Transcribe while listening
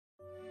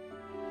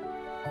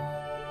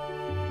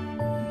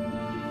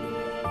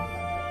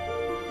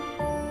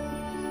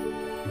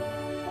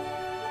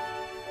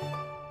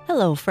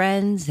Hello,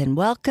 friends, and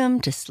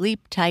welcome to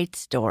Sleep Tight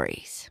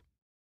Stories.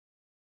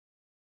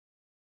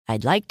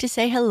 I'd like to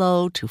say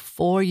hello to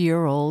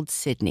 4-year-old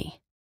Sydney.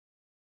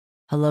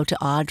 Hello to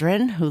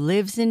Audrin, who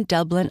lives in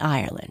Dublin,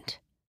 Ireland.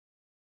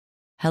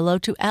 Hello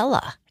to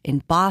Ella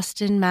in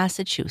Boston,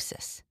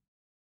 Massachusetts.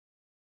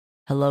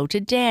 Hello to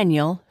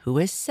Daniel, who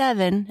is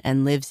 7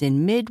 and lives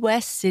in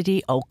Midwest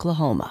City,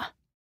 Oklahoma.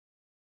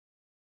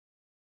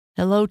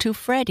 Hello to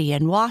Freddie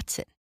and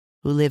Watson,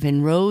 who live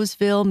in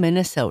Roseville,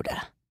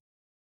 Minnesota.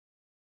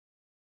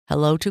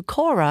 Hello to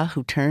Cora,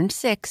 who turned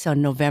 6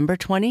 on November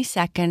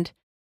 22nd,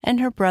 and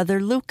her brother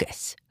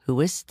Lucas,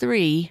 who is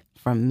 3,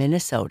 from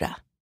Minnesota.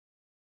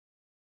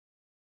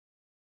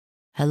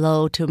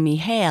 Hello to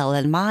Mihail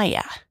and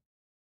Maya.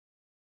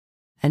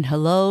 And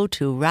hello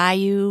to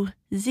Ryu,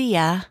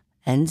 Zia,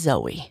 and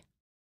Zoe.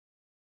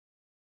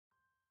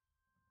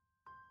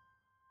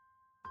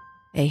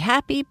 A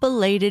happy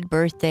belated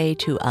birthday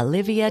to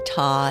Olivia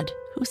Todd,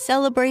 who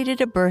celebrated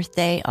a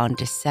birthday on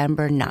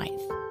December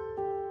 9th.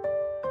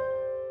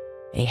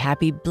 A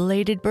happy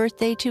belated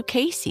birthday to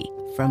Casey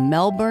from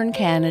Melbourne,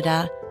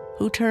 Canada,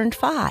 who turned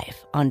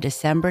 5 on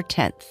December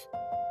 10th.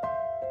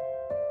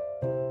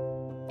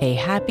 A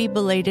happy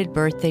belated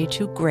birthday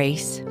to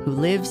Grace, who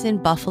lives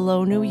in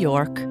Buffalo, New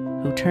York,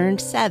 who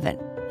turned 7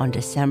 on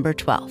December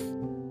 12th.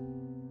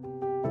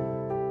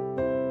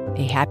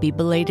 A happy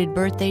belated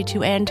birthday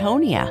to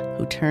Antonia,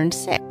 who turned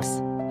 6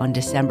 on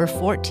December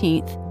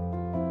 14th,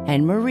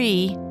 and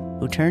Marie,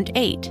 who turned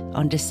 8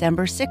 on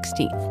December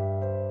 16th.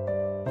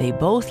 They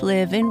both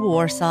live in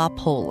Warsaw,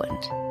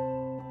 Poland.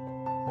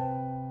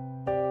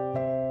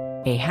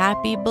 A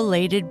happy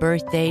belated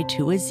birthday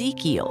to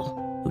Ezekiel,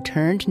 who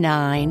turned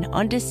 9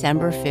 on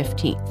December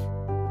 15th.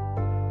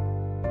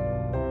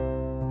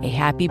 A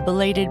happy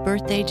belated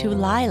birthday to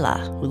Lila,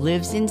 who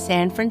lives in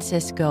San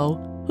Francisco,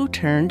 who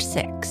turned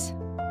 6.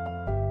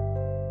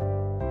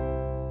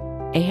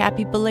 A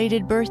happy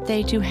belated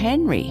birthday to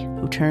Henry,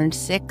 who turned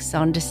 6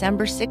 on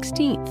December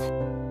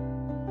 16th.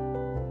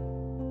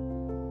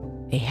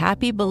 A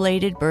happy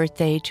belated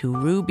birthday to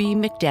Ruby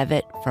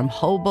McDevitt from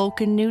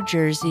Hoboken, New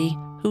Jersey,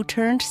 who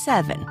turned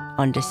 7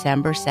 on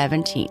December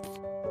 17th.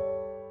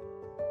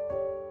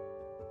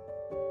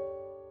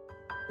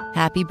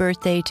 Happy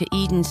birthday to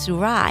Eden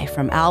Surai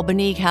from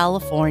Albany,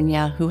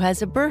 California, who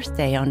has a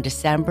birthday on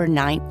December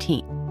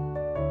 19th.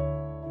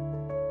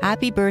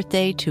 Happy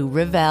birthday to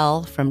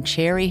Rivelle from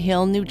Cherry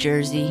Hill, New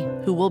Jersey,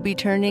 who will be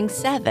turning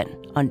 7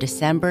 on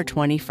December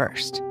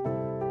 21st.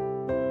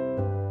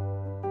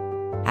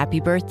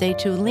 Happy birthday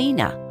to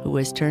Lena, who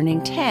is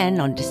turning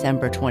 10 on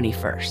December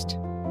 21st.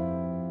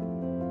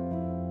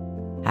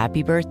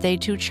 Happy birthday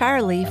to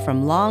Charlie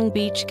from Long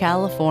Beach,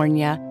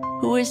 California,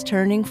 who is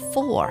turning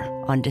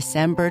 4 on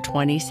December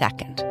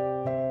 22nd.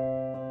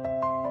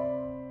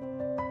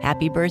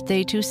 Happy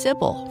birthday to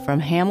Sybil from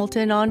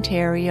Hamilton,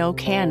 Ontario,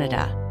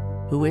 Canada,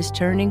 who is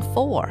turning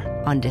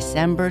 4 on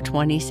December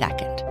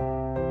 22nd.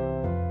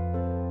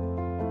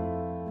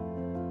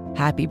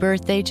 Happy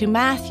birthday to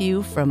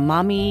Matthew from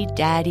Mommy,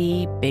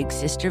 Daddy, Big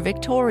Sister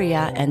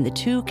Victoria, and the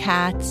 2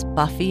 cats,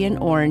 Buffy and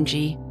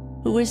Orangey,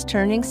 who is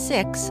turning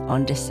 6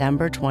 on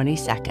December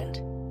 22nd.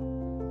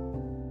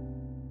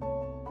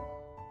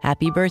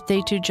 Happy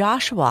birthday to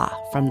Joshua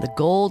from the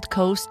Gold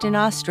Coast in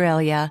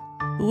Australia,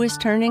 who is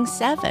turning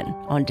 7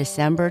 on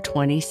December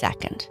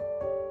 22nd.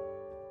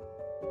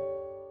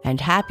 And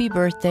happy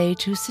birthday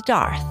to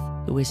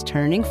Siddharth, who is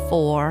turning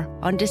 4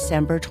 on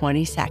December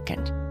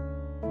 22nd.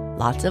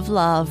 Lots of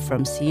love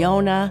from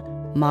Siona,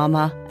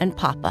 Mama, and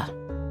Papa.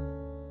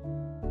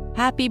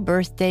 Happy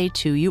birthday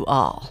to you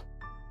all.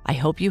 I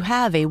hope you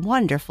have a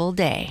wonderful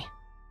day.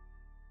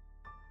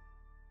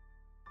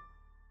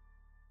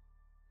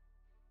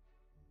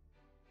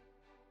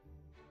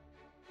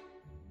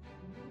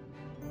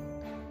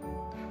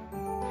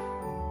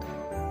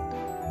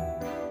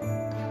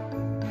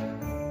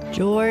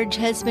 George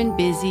has been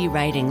busy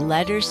writing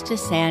letters to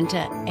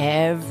Santa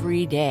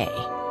every day,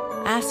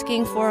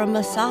 asking for a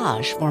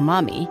massage for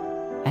Mommy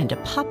and a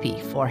puppy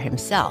for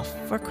himself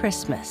for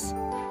Christmas.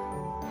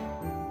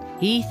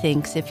 He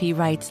thinks if he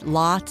writes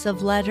lots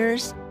of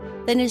letters,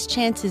 then his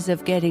chances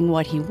of getting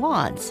what he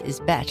wants is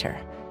better.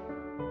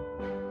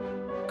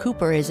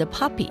 Cooper is a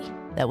puppy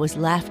that was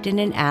left in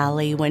an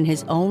alley when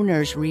his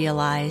owners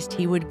realized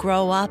he would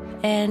grow up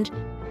and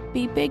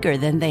be bigger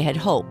than they had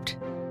hoped.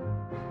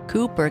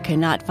 Cooper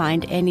cannot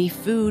find any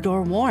food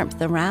or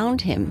warmth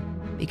around him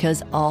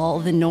because all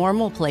the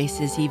normal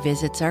places he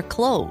visits are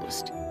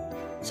closed,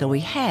 so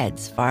he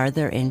heads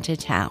farther into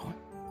town.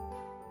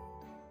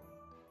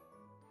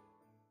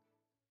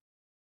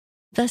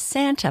 The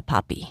Santa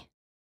Puppy.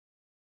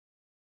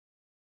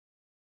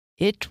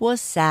 It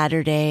was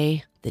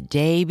Saturday, the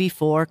day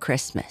before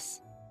Christmas,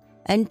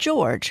 and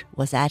George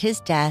was at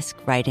his desk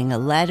writing a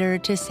letter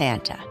to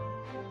Santa.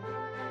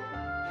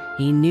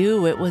 He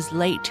knew it was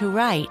late to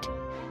write,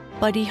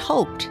 but he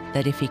hoped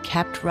that if he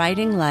kept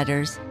writing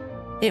letters,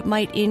 it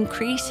might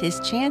increase his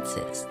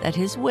chances that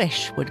his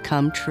wish would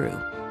come true.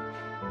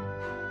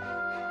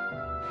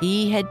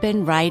 He had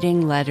been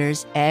writing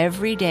letters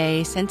every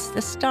day since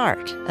the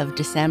start of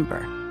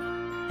December,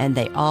 and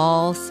they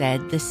all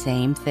said the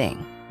same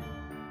thing.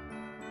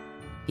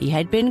 He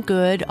had been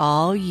good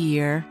all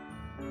year,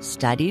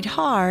 studied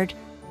hard,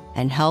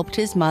 and helped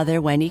his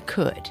mother when he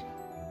could.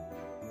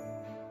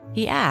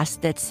 He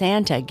asked that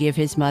Santa give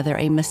his mother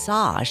a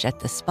massage at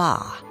the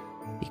spa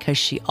because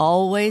she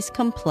always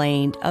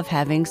complained of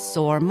having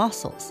sore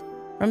muscles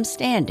from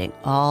standing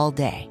all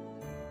day.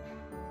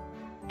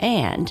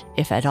 And,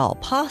 if at all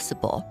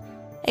possible,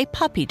 a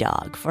puppy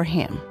dog for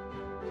him.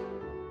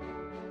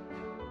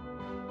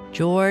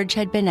 George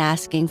had been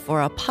asking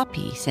for a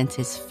puppy since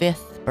his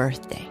 5th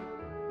birthday.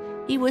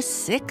 He was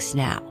 6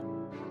 now,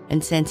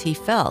 and since he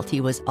felt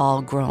he was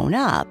all grown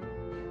up,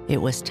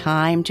 it was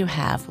time to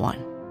have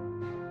one.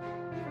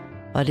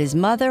 But his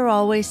mother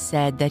always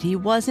said that he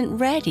wasn't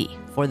ready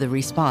for the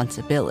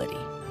responsibility.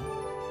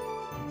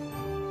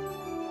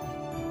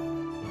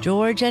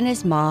 George and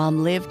his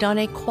mom lived on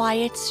a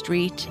quiet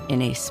street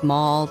in a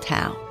small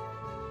town.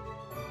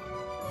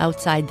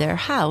 Outside their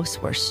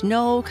house were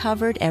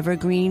snow-covered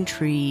evergreen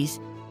trees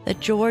that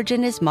George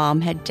and his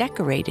mom had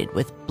decorated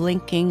with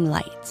blinking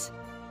lights.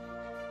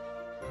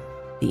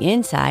 The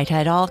inside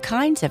had all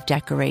kinds of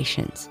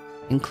decorations,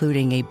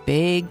 including a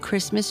big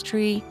Christmas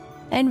tree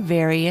and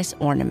various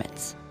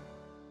ornaments.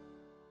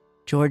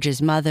 George's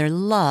mother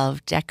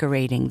loved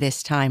decorating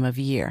this time of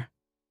year.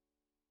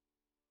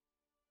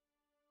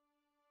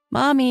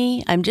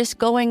 "Mommy, I'm just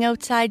going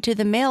outside to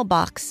the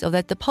mailbox so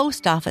that the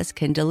post office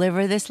can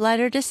deliver this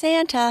letter to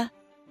Santa,"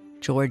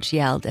 George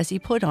yelled as he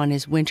put on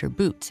his winter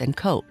boots and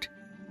coat.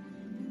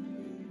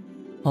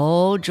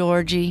 "Oh,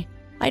 Georgie,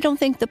 I don't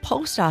think the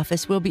post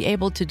office will be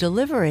able to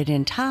deliver it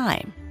in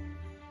time."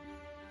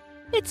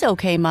 "It's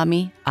okay,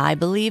 Mommy. I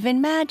believe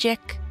in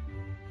magic."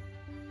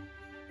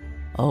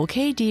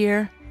 "Okay,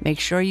 dear. Make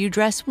sure you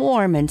dress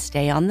warm and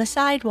stay on the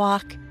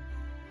sidewalk."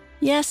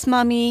 "Yes,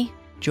 Mommy,"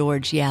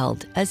 George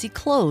yelled as he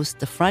closed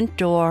the front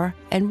door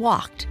and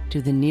walked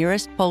to the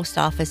nearest post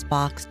office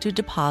box to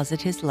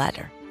deposit his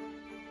letter.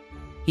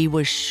 He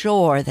was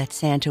sure that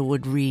Santa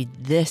would read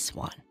this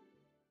one.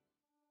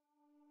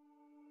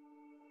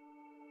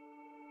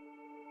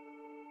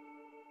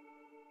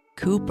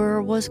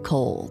 Cooper was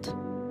cold.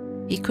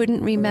 He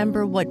couldn't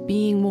remember what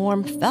being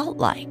warm felt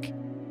like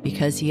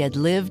because he had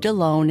lived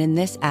alone in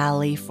this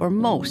alley for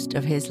most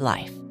of his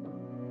life.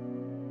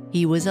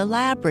 He was a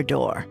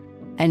Labrador,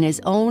 and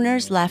his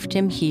owners left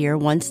him here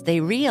once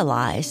they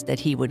realized that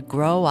he would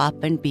grow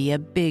up and be a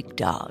big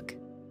dog.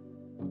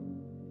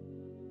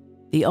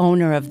 The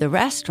owner of the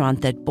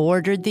restaurant that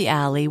bordered the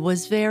alley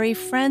was very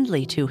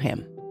friendly to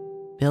him,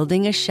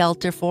 building a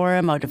shelter for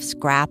him out of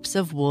scraps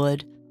of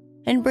wood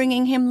and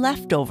bringing him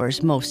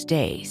leftovers most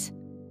days.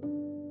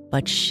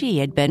 But she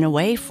had been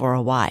away for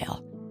a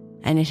while,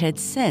 and it had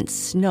since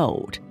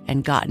snowed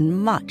and gotten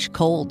much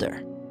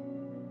colder.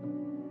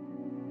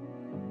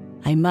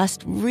 "I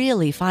must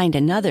really find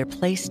another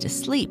place to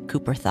sleep,"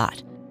 Cooper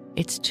thought.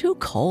 "It's too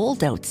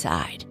cold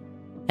outside,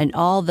 and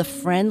all the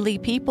friendly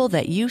people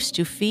that used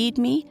to feed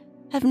me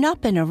have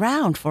not been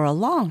around for a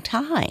long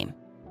time."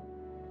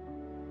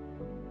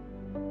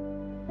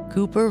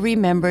 Cooper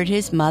remembered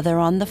his mother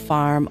on the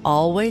farm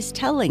always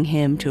telling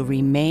him to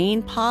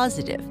remain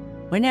positive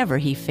whenever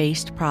he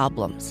faced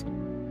problems,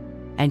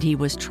 and he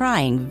was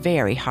trying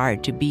very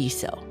hard to be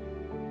so.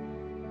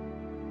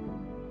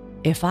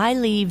 "If I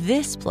leave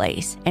this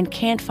place and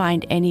can't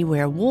find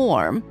anywhere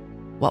warm,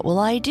 what will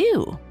I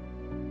do?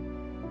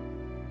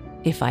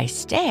 If I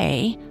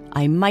stay,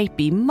 I might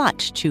be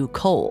much too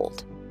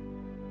cold.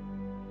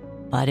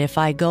 But if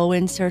I go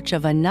in search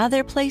of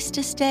another place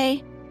to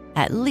stay,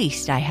 at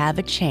least I have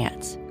a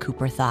chance,"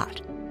 Cooper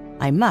thought.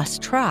 "I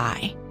must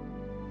try."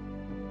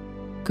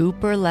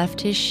 Cooper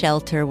left his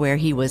shelter where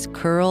he was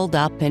curled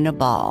up in a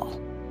ball,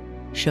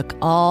 shook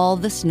all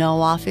the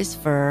snow off his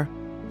fur,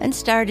 and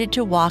started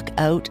to walk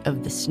out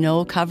of the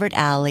snow-covered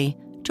alley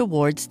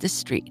towards the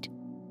street,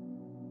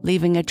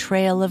 leaving a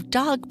trail of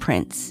dog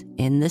prints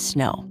in the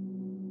snow.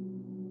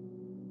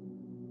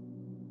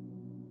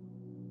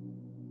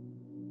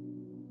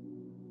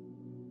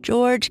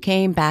 George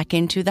came back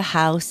into the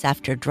house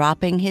after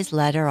dropping his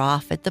letter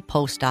off at the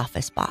post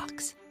office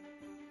box.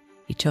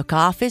 He took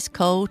off his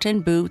coat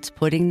and boots,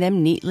 putting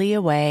them neatly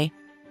away,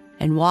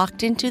 and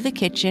walked into the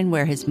kitchen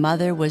where his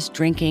mother was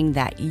drinking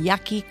that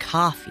yucky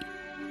coffee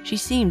she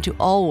seemed to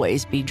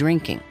always be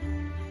drinking.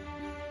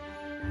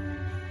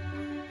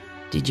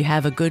 "Did you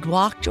have a good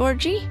walk,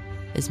 Georgie?"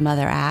 his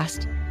mother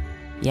asked.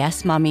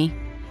 "Yes, Mummy.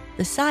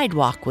 The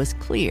sidewalk was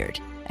cleared,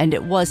 and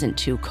it wasn't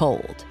too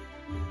cold.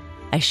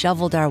 I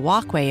shoveled our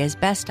walkway as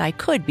best I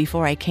could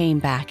before I came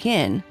back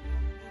in."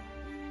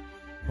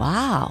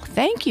 "Wow,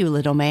 thank you,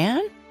 little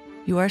man.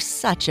 You are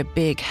such a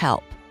big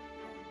help.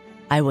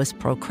 I was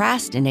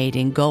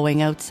procrastinating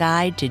going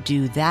outside to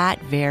do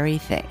that very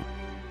thing."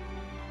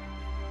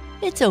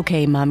 "It's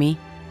okay, Mummy.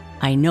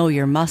 I know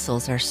your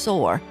muscles are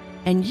sore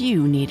and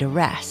you need a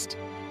rest.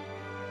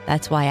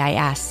 That's why I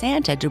asked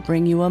Santa to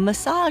bring you a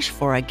massage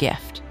for a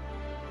gift."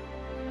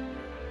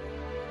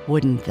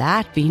 "Wouldn't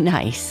that be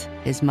nice?"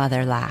 his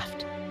mother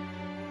laughed.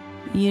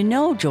 "You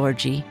know,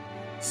 Georgie,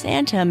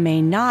 Santa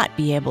may not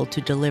be able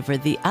to deliver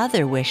the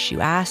other wish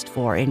you asked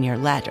for in your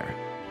letter.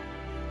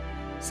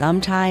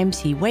 Sometimes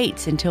he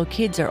waits until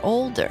kids are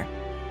older,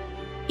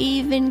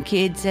 even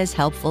kids as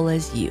helpful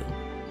as you."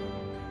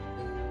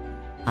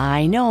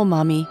 "I know,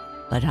 Mummy,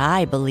 but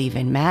I believe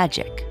in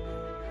magic."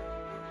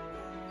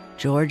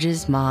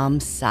 George's mom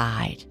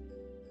sighed.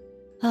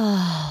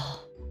 Oh.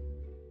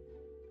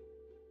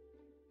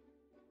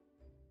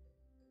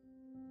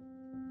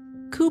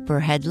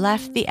 Cooper had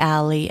left the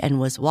alley and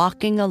was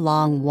walking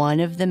along one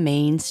of the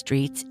main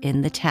streets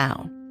in the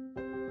town.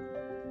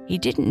 He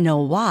didn't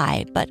know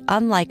why, but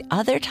unlike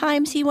other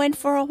times he went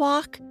for a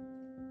walk,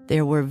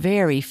 there were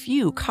very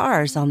few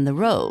cars on the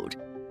road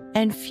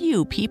and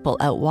few people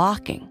out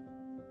walking.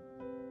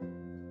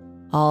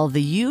 All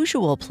the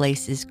usual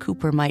places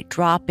Cooper might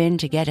drop in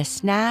to get a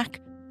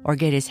snack or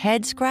get his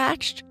head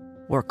scratched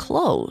were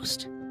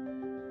closed.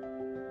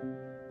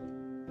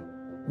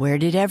 Where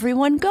did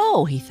everyone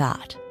go, he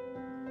thought.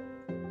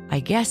 I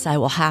guess I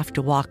will have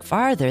to walk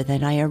farther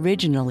than I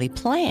originally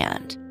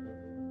planned.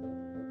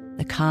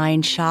 The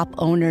kind shop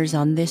owners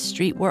on this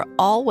street were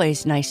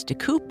always nice to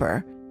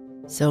Cooper,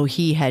 so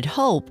he had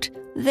hoped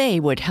they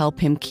would help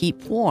him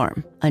keep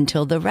warm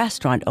until the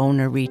restaurant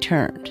owner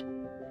returned.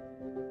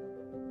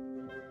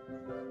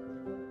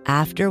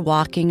 After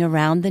walking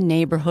around the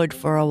neighborhood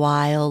for a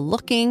while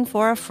looking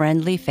for a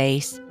friendly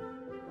face,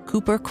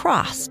 Cooper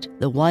crossed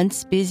the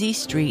once busy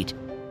street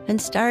and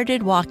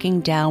started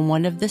walking down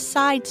one of the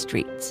side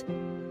streets,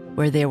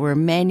 where there were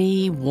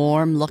many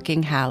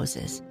warm-looking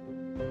houses.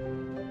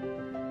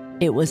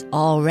 It was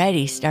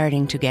already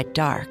starting to get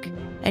dark,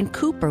 and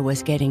Cooper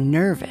was getting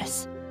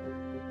nervous.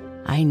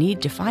 I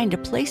need to find a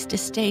place to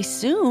stay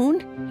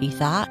soon, he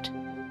thought.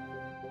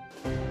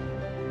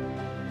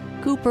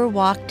 Cooper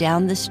walked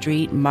down the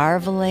street,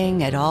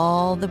 marveling at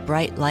all the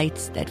bright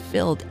lights that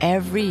filled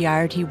every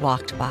yard he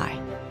walked by.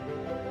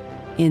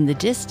 In the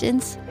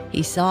distance,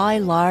 he saw a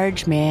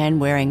large man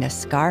wearing a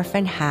scarf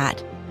and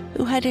hat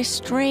who had a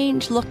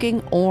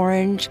strange-looking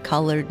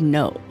orange-colored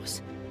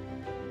nose.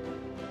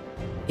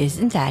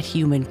 Isn't that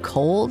human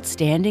cold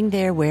standing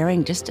there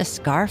wearing just a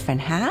scarf and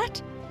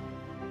hat?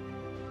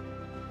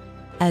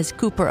 As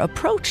Cooper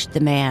approached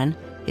the man,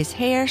 his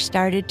hair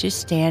started to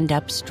stand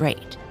up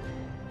straight.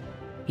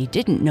 He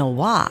didn't know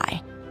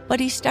why, but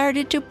he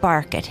started to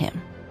bark at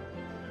him.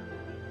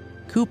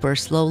 Cooper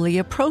slowly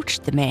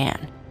approached the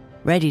man,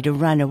 ready to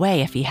run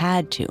away if he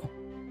had to.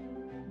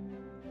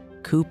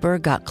 Cooper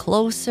got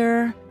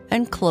closer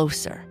and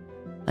closer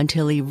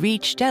until he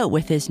reached out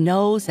with his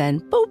nose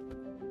and boop!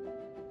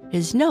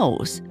 His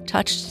nose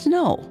touched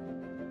snow.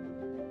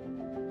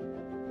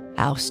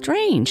 How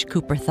strange,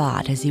 Cooper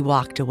thought as he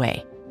walked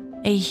away.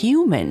 A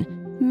human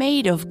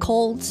made of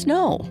cold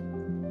snow.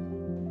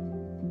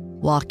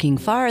 Walking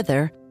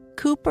farther,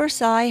 Cooper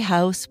saw a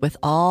house with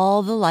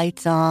all the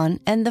lights on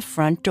and the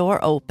front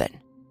door open.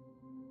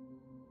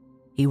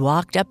 He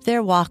walked up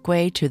their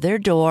walkway to their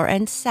door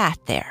and sat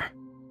there.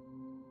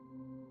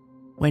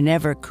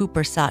 Whenever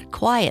Cooper sat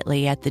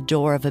quietly at the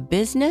door of a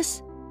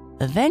business,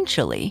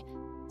 eventually,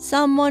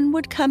 someone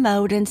would come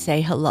out and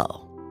say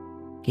hello,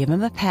 give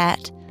him a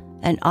pet,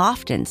 and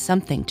often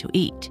something to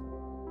eat.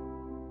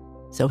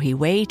 So he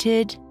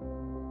waited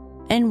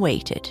and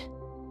waited.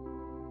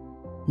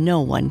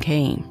 No one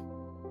came.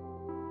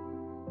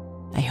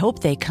 I hope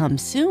they come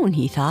soon,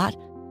 he thought.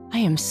 I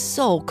am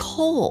so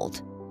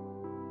cold.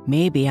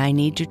 Maybe I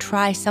need to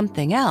try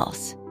something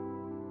else.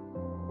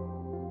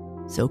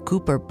 So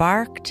Cooper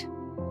barked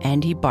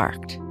and he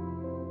barked.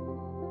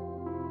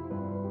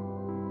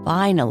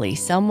 Finally,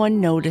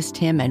 someone noticed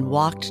him and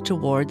walked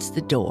towards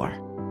the door.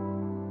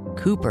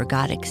 Cooper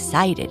got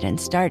excited and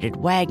started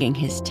wagging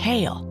his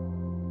tail.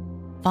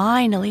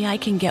 Finally, I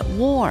can get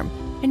warm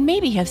and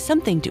maybe have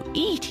something to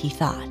eat, he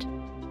thought.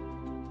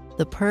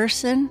 The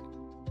person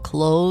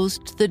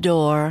closed the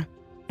door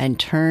and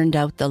turned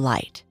out the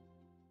light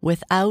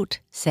without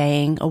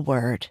saying a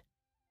word.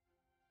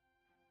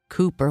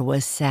 Cooper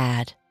was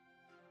sad.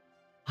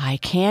 I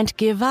can't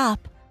give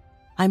up.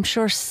 I'm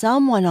sure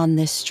someone on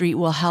this street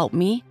will help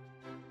me,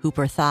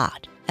 Cooper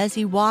thought as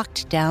he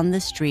walked down the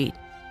street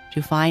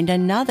to find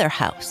another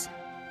house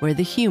where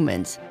the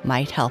humans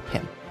might help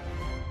him.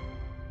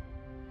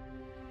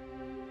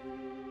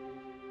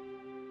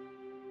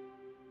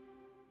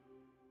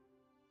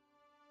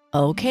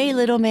 Okay,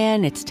 little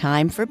man, it's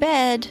time for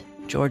bed,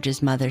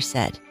 George's mother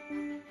said.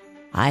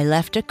 I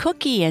left a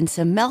cookie and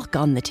some milk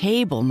on the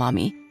table,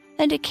 Mummy,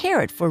 and a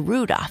carrot for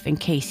Rudolph in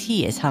case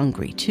he is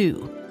hungry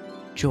too,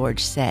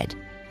 George said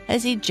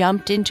as he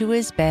jumped into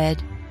his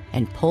bed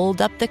and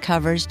pulled up the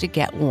covers to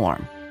get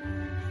warm.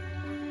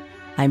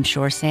 I'm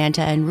sure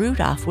Santa and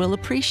Rudolph will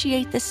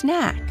appreciate the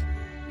snack.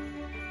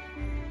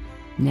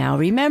 Now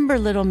remember,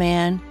 little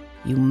man,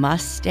 you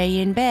must stay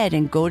in bed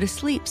and go to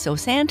sleep so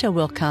Santa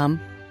will come.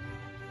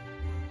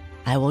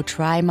 I will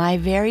try my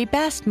very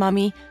best,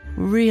 Mummy.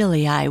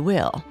 Really, I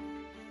will,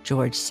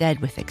 George said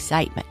with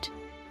excitement.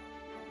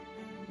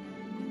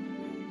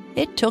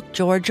 It took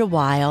George a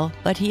while,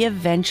 but he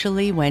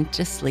eventually went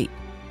to sleep.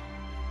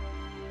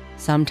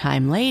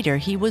 Sometime later,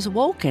 he was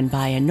woken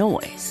by a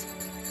noise.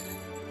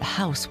 The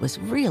house was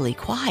really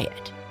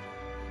quiet.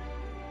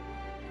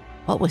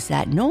 "What was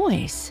that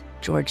noise?"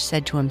 George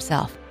said to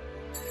himself.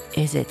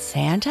 "Is it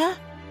Santa?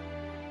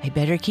 I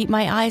better keep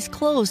my eyes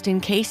closed in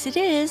case it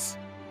is."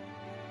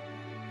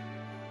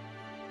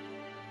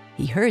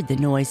 He heard the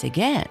noise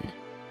again.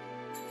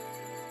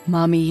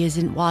 Mommy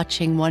isn't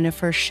watching one of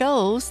her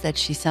shows that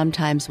she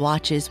sometimes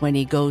watches when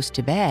he goes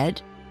to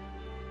bed.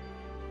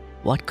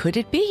 What could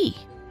it be?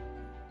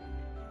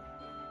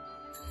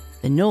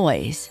 The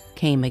noise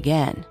came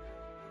again.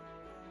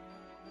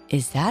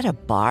 "Is that a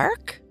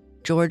bark?"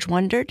 George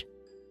wondered.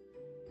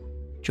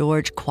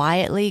 George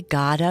quietly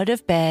got out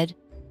of bed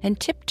and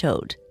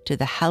tiptoed to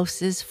the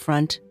house's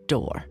front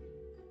door.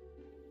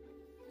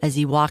 As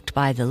he walked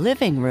by the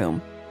living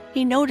room,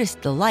 he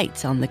noticed the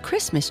lights on the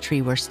Christmas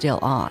tree were still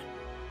on,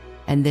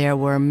 and there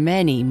were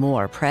many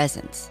more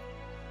presents.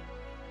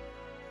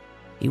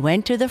 He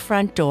went to the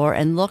front door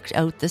and looked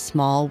out the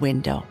small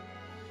window.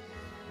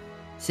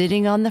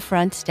 Sitting on the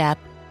front step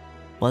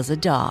was a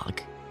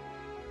dog.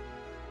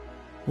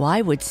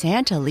 Why would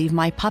Santa leave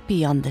my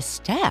puppy on the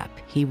step?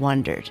 He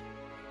wondered.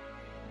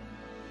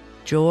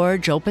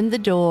 George opened the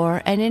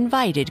door and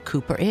invited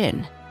Cooper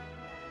in.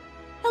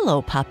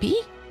 "Hello, puppy,"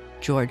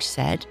 George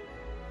said.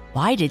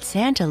 "Why did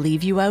Santa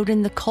leave you out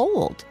in the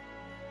cold?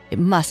 It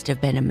must have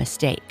been a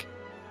mistake.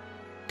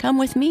 Come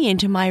with me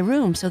into my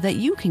room so that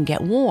you can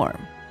get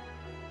warm."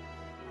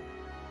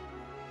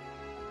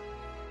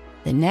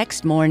 The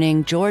next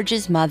morning,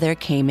 George's mother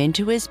came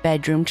into his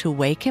bedroom to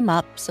wake him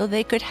up so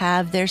they could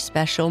have their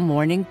special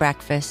morning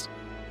breakfast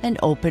and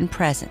open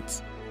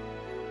presents.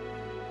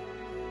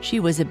 She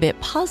was a bit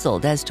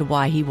puzzled as to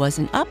why he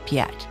wasn't up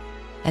yet,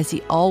 as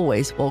he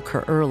always woke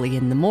her early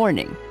in the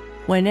morning,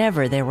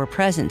 whenever there were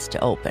presents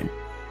to open.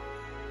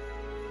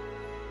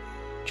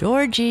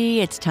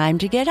 "Georgie, it's time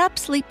to get up,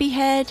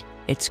 sleepyhead.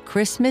 It's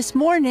Christmas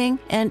morning,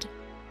 and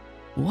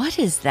what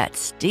is that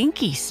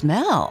stinky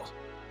smell?"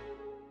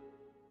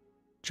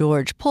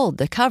 George pulled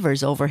the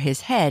covers over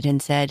his head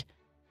and said,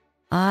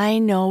 "I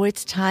know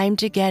it's time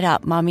to get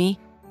up, Mummy.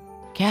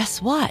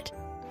 Guess what?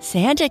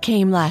 Santa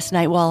came last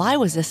night while I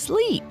was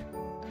asleep."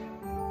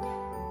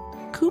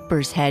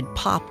 Cooper's head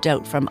popped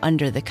out from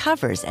under the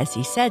covers as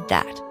he said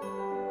that.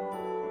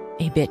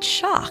 A bit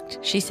shocked,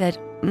 she said,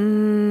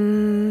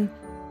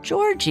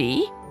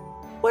 "Georgie,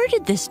 where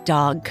did this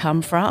dog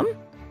come from?"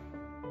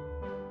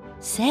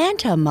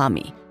 "Santa,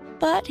 Mummy,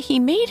 but he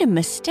made a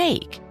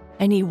mistake,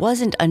 and he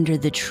wasn't under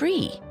the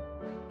tree.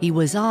 He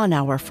was on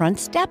our front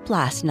step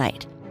last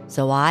night,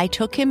 so I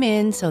took him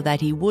in so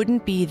that he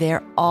wouldn't be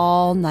there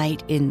all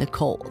night in the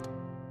cold.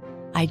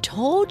 I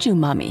told you,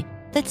 Mummy,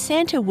 that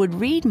Santa would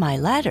read my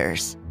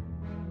letters."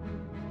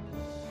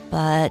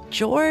 "But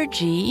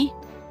Georgie..."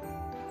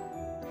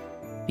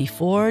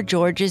 Before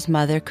George's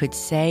mother could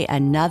say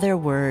another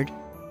word,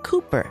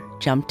 Cooper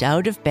jumped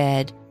out of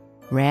bed,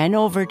 ran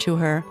over to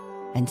her,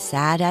 and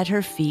sat at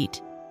her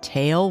feet,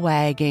 tail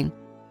wagging,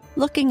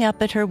 looking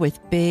up at her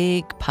with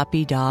big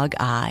puppy dog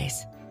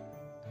eyes.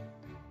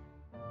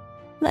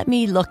 "Let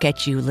me look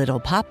at you, little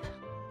pup,"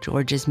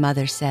 George's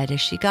mother said as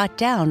she got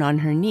down on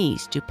her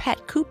knees to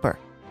pet Cooper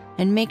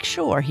and make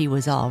sure he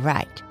was all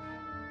right.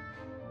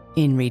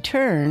 In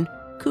return,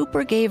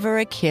 Cooper gave her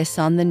a kiss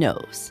on the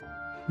nose,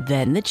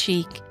 then the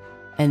cheek,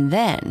 and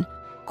then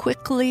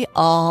quickly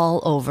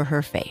all over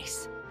her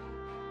face.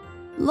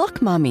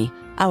 "Look, Mummy,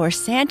 our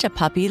Santa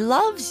puppy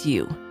loves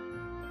you."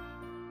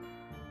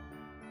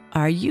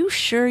 "Are you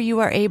sure you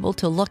are able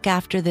to look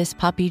after this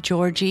puppy,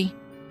 Georgie?"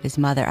 his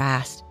mother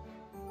asked.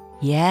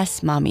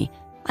 "Yes, Mummy,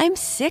 I'm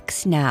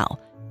 6 now,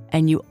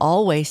 and you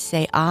always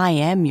say I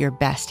am your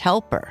best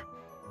helper."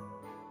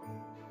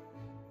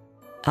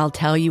 "I'll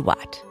tell you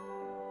what.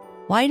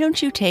 Why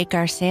don't you take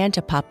our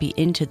Santa puppy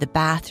into the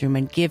bathroom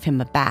and give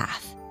him a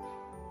bath?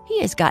 He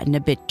has gotten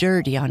a bit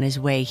dirty on his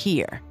way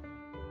here.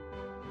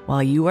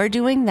 While you are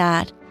doing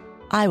that,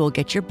 I will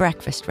get your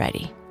breakfast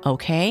ready,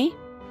 okay?"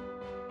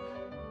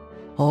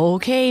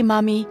 "Okay,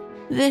 Mummy,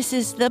 this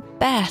is the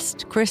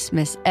best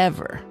Christmas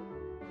ever."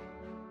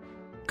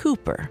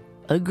 Cooper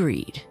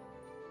agreed.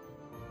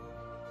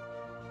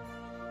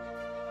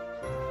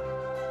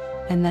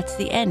 And that's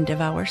the end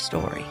of our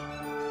story.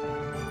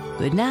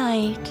 Good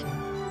night.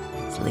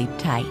 Sleep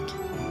tight.